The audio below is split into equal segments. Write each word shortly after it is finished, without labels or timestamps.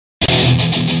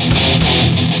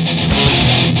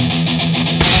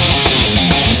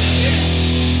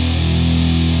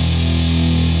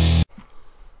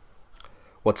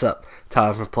What's up?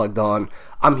 Tyler from Plugged On.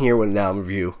 I'm here with an album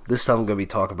review. This time I'm going to be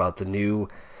talking about the new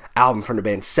album from the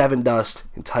band Sevendust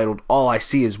entitled All I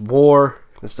See Is War.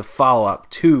 It's the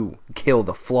follow-up to Kill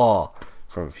the Flaw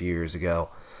from a few years ago.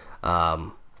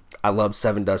 I love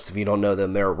Sevendust. If you don't know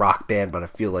them, they're a rock band, but I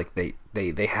feel like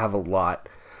they have a lot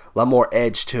more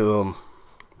edge to them.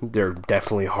 They're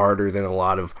definitely harder than a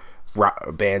lot of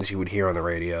bands you would hear on the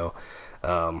radio.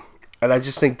 And I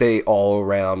just think they all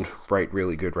around write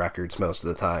really good records most of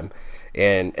the time.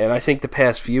 And I think the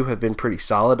past few have been pretty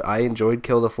solid. I enjoyed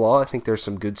Kill the Flaw. I think there's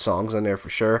some good songs on there for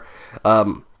sure.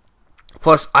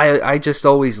 Plus, I just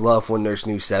always love when there's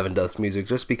new Sevendust music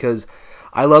just because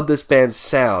I love this band's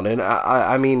sound. And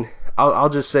I mean, I'll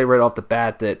just say right off the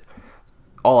bat that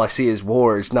All I See Is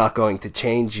War is not going to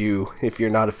change you if you're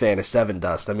not a fan of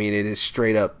Sevendust. I mean, it is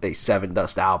straight up a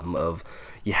Sevendust album of,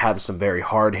 you have some very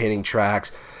hard-hitting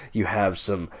tracks, you have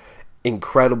some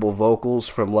incredible vocals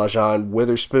from Lajon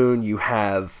Witherspoon, you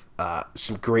have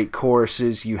some great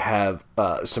choruses, you have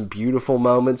some beautiful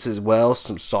moments as well,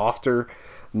 some softer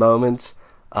moments,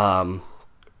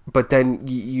 but then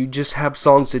you just have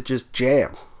songs that just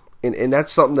jam. And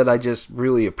that's something that I just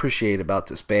really appreciate about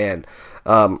this band.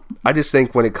 I just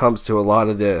think when it comes to a lot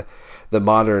of the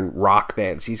modern rock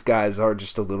bands, these guys are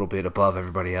just a little bit above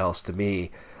everybody else to me.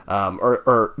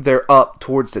 Or they're up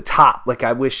towards the top. Like,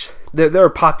 I wish they're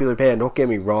a popular band, don't get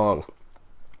me wrong.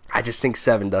 I just think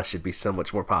Sevendust should be so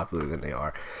much more popular than they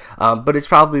are. But it's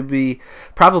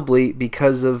probably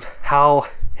because of how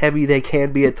heavy they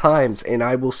can be at times. And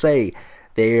I will say,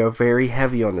 they are very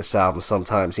heavy on this album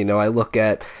sometimes. You know, I look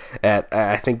at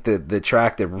I think the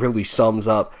track that really sums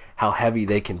up how heavy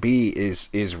they can be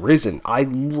is Risen. I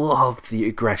love the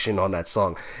aggression on that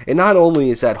song. And not only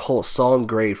is that whole song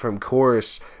great from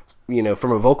chorus, you know,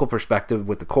 from a vocal perspective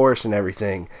with the chorus and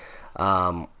everything,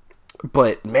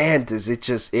 but man, does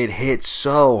it hits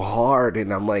so hard.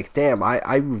 And I'm like, damn,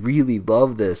 I really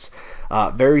love this.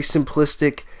 Very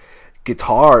simplistic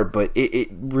guitar, but it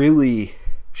really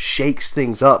shakes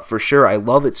things up for sure. I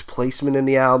love its placement in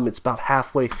the album. It's about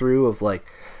halfway through of like,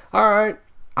 all right,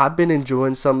 I've been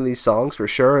enjoying some of these songs for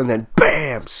sure, and then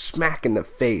bam, smack in the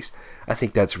face. I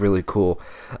think that's really cool.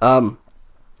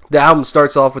 The album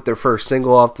starts off with their first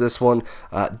single off this one,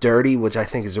 Dirty, which I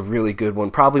think is a really good one.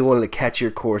 Probably one of the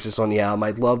catchier choruses on the album.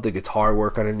 I love the guitar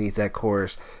work underneath that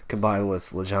chorus combined with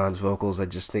Lajon's vocals. I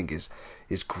just think is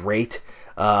great.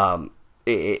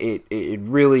 It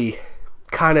really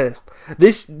kind of,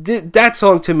 that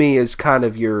song to me is kind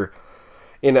of your,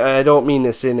 and I don't mean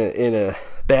this in a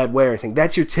bad way or anything,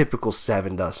 that's your typical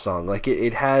Sevendust song. Like,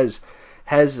 it has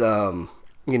you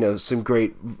know, some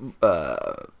great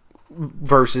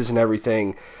verses and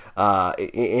everything,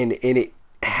 and it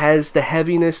has the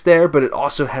heaviness there, but it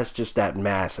also has just that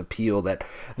mass appeal that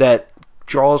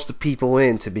draws the people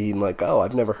in to being like, oh,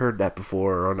 I've never heard that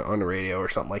before on the radio or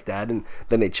something like that, and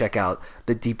then they check out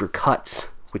the deeper cuts,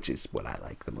 which is what I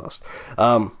like the most.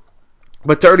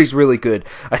 But Dirty's really good.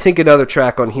 I think another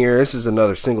track on here, this is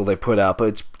another single they put out, but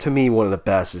it's, to me, one of the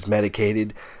best, is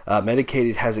Medicated.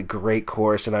 Medicated has a great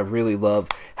chorus, and I really love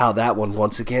how that one,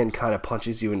 once again, kind of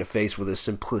punches you in the face with a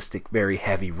simplistic, very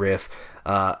heavy riff,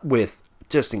 with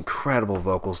just incredible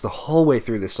vocals the whole way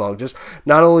through this song. Just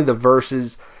not only the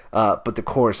verses, but the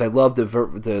chorus. I love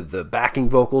the backing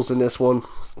vocals in this one.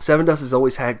 Sevendust has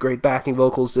always had great backing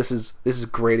vocals. This is a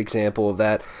great example of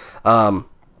that.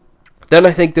 Then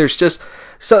I think there's just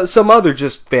some other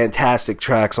just fantastic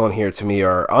tracks on here to me.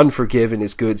 Are Unforgiven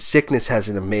is good. Sickness has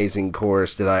an amazing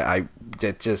chorus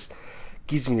that just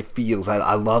gives me the feels.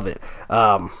 I love it.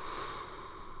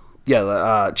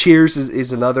 Cheers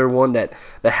is another one that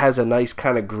has a nice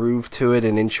kind of groove to it,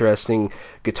 an interesting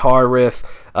guitar riff.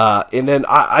 And then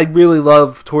I really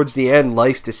love, towards the end,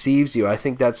 Life Deceives You. I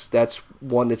think that's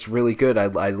one that's really good.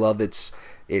 I love its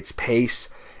pace,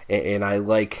 and I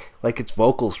like its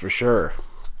vocals for sure.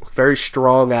 Very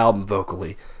strong album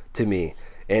vocally to me,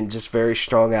 and just very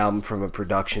strong album from a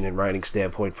production and writing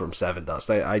standpoint from Sevendust.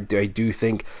 I do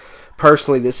think,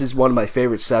 personally, this is one of my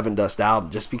favorite Sevendust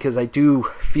albums, just because I do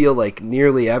feel like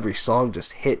nearly every song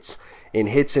just hits in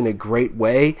a great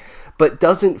way, but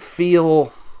doesn't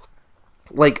feel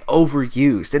like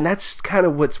overused. And that's kind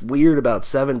of what's weird about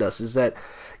Sevendust, is that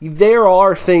there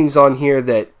are things on here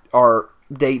that are,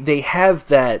 they have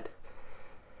that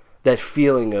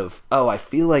feeling of, oh, I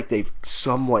feel like they've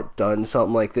somewhat done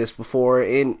something like this before,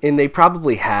 and they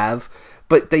probably have,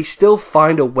 but they still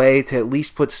find a way to at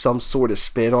least put some sort of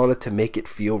spin on it to make it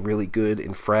feel really good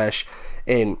and fresh.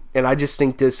 And I just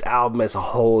think this album as a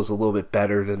whole is a little bit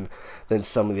better than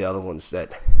some of the other ones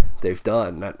that they've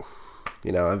done.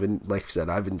 You know, like I said,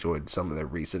 I've enjoyed some of their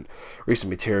recent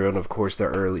material, and of course their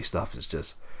early stuff is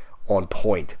just on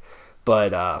point.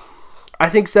 But I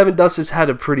think Sevendust has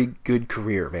had a pretty good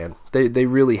career, man. They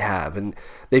really have, and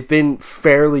they've been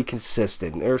fairly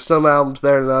consistent. There are some albums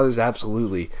better than others,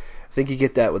 absolutely. I think you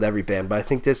get that with every band, but I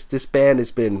think this band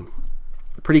has been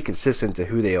pretty consistent to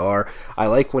who they are. I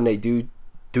like when they do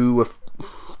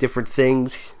different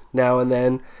things now and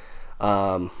then,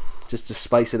 just to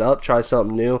spice it up, try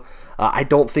something new. I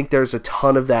don't think there's a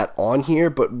ton of that on here,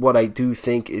 but what I do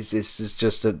think is this is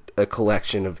just a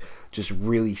collection of just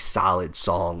really solid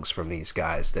songs from these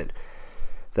guys that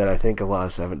I think a lot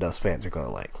of Sevendust fans are going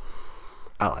to like.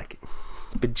 I like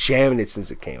it. Been jamming it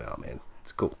since it came out, man.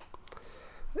 It's cool.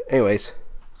 Anyways,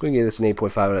 I'm going to give this an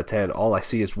 8.5 out of 10. All I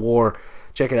See Is War.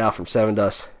 Check it out from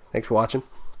Sevendust. Thanks for watching.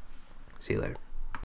 See you later.